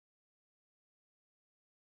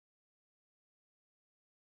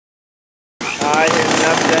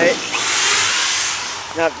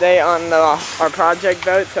an update on our project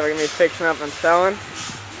boat that we're going to be fixing up and selling.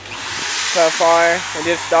 So far, we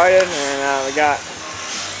just started, and we got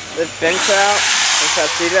this bench out. There's that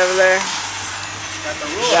seat over there.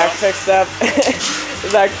 Zach fixed up.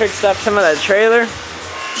 Zach fixed up some of that trailer.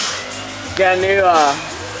 Got new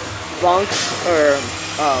bunks or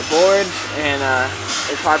boards, and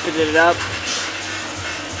they carpeted it up.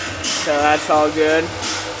 So that's all good.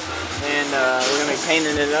 And we're gonna be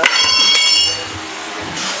painting it up.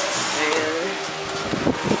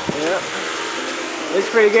 And yep, looks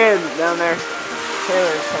pretty good down there.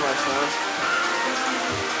 Trailer's so much fun.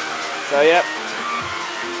 So yep,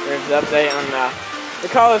 there's the update on we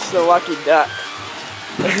call this the Lucky Duck.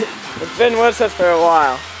 It's been with us for a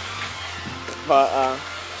while, but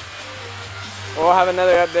we'll have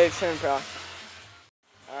another update soon, probably.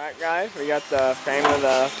 Alright guys, we got the frame of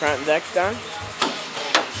the front deck done.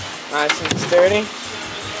 Nice and sturdy.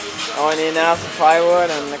 All we need now is the plywood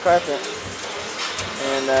and the carpet.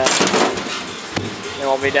 And then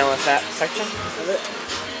we'll be done with that section of it.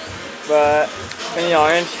 But if any of y'all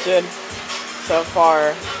are interested, so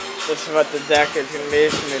far this is what the deck is going to be.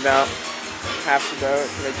 It's going to be about half the boat.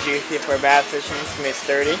 It's going to be juicy for bass fishing. It's going to be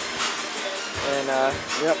sturdy. And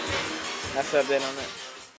yep, that's the update on that.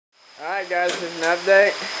 Alright guys, here's an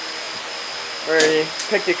update where you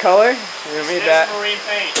pick your color. You're going to need that. Marine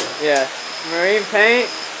paint. Yes, marine paint.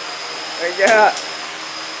 We got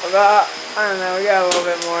about, I don't know, we got a little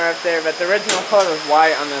bit more up there, but the original color was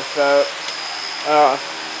white on this boat.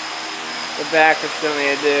 The back we still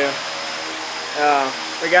need to do.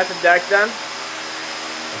 We got the deck done.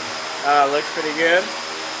 Looks pretty good.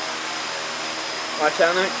 Watch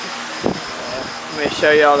out, Nick. Let me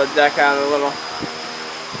show you all the deck out a little.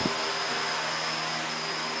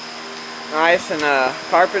 Nice and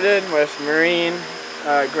carpeted with marine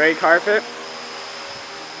gray carpet.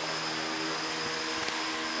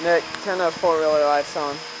 Nick, turn those four-wheeler lights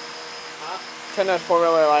on. Huh? Turn those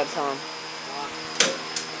four-wheeler lights on.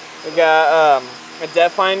 We got a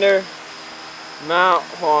depth finder mount.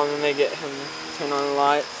 Hold on, let me get him to turn on the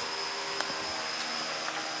lights.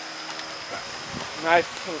 Nice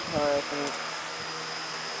pink color, I think.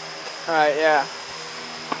 Alright, yeah.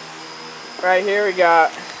 Right here we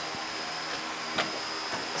got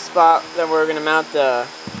a spot that we're going to mount the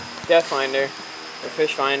depth finder, or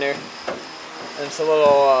fish finder. And it's a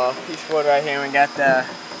little piece of wood right here, and we got the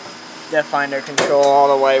depth finder control all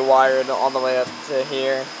the way wired all the way up to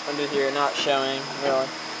here, under here, not showing really,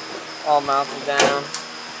 all mounted down.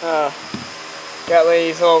 Got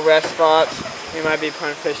these little rest spots. We might be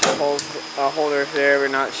putting fishing holders there. We're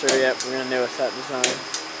not sure yet. We're gonna do a set design.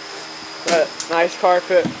 But nice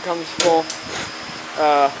carpet, comes full. It's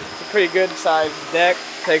a pretty good sized deck.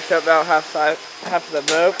 Takes up about half of the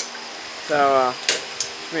boat. So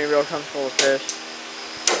it's gonna be real comfortable to fish.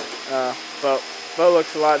 Boat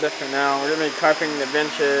looks a lot different now. We're gonna be carpeting the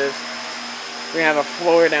benches. We're gonna have a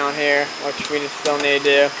floor down here, which we just still need to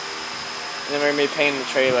do. And then we're gonna be painting the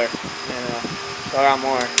trailer. And so a lot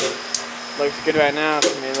more. Looks good right now.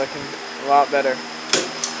 It's gonna be looking a lot better.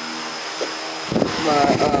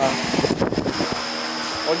 But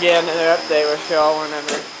we'll get another update with y'all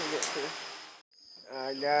whenever we get to.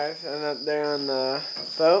 Alright guys, I'm up there on the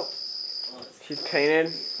boat. She's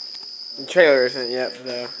painted. The trailer isn't yet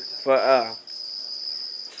though. But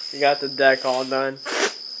we got the deck all done.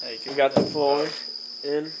 We got the floor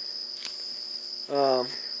in.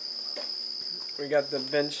 We got the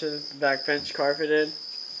benches, the back bench carpeted.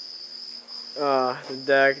 The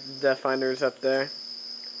depth finder's up there.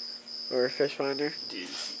 Or fish finder. Dude,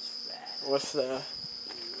 What's the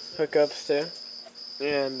hookups too?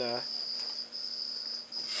 And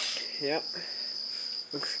yep.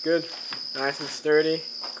 Looks good. Nice and sturdy.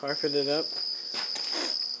 Carpeted up.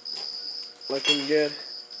 Looking good.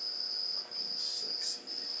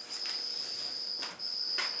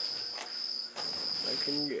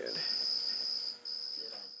 Looking good.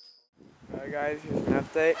 Alright guys, here's an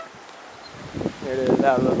update. Here it is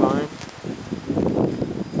out of the barn.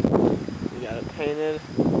 We got it painted.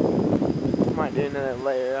 Might do another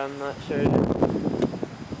layer, I'm not sure yet. The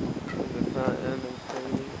front end is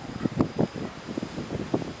painted.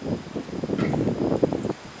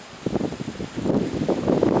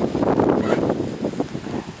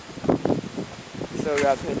 Still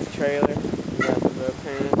got to paint the trailer. We got the boat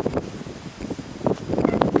painted.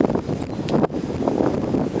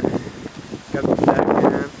 Got the deck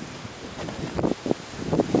in.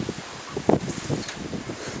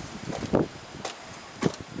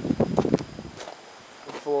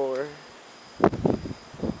 The floor.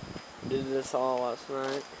 Did this all last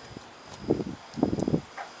night.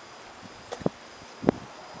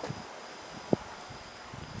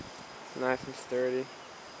 Nice and sturdy.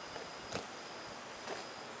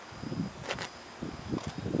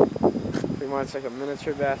 Pretty much like a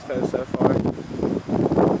miniature bass boat so far.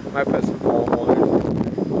 Might put some pole holders in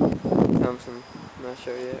there. Some, I'm not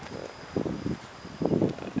sure yet, but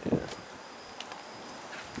yeah.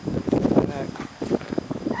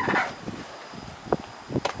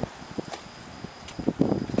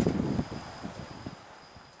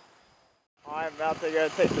 I'm about to go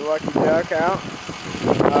take the Lucky Duck out,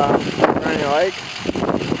 Bernie Lake,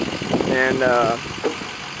 and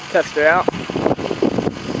test her out.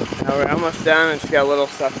 We're almost done. It's got little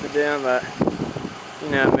stuff to do, but you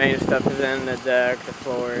know, main stuff is in the deck, the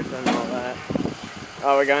floors, and all that.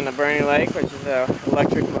 We're going to Bernie Lake, which is an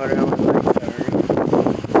electric motor only lake,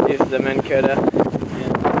 so we use the Minn Kota.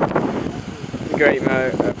 It's a great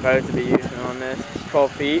boat to be using on this. It's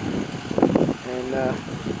 12 feet, and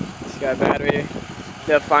it's got a battery.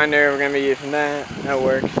 The finder, we're going to be using that. That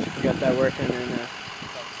works. We got that working, and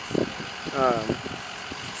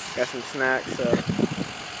got some snacks, so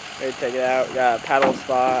ready to take it out. Got a paddle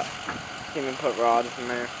spot. Even put rods in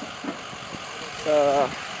there. So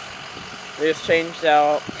we just changed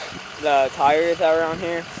out the tires that were on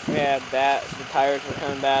here. We had the tires were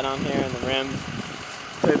kind of bad on here, and the rims.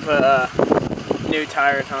 So we put new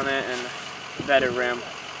tires on it and a better rim.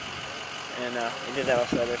 And we did that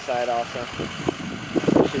with the other side also.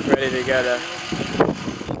 She's ready to go to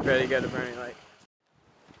Bernie Lake.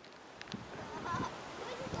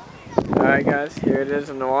 Alright guys, here it is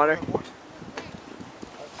in the water.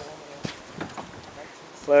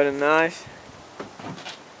 Floating nice.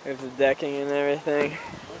 There's the decking and everything.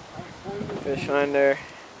 Fish finder.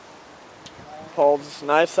 Holds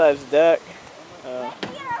nice sized deck.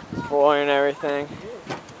 Floor and everything.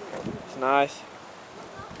 It's nice.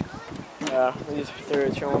 We just threw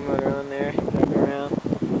a trolling motor on there, drove it around.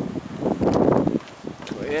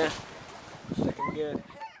 But yeah, looking good.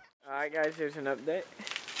 Alright guys, here's an update.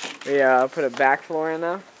 We put a back floor in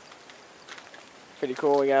now. Pretty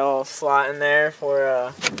cool. We got a little slot in there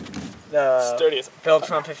for the sturdiest belt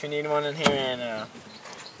trump if you need one in here, and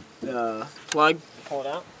the plug. Pull it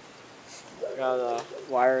out. Got the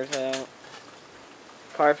wires out.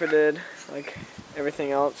 Carpeted like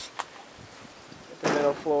everything else. Get the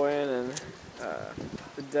middle floor in and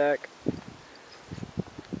the deck.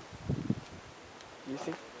 You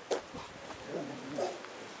see?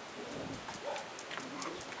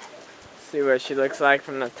 See what she looks like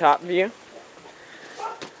from the top view.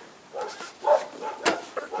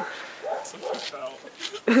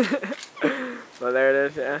 So there it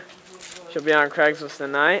is, yeah. She'll be on Craigslist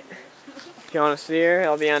tonight. If you want to see her,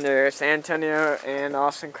 it'll be under San Antonio and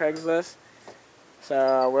Austin Craigslist.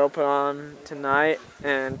 So we'll put on tonight,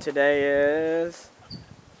 and today is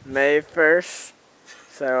May 1st.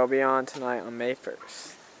 So it'll be on tonight on May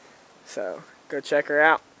 1st. So go check her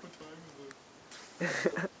out.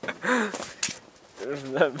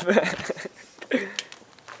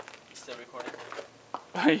 Still recording?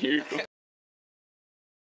 I hear you.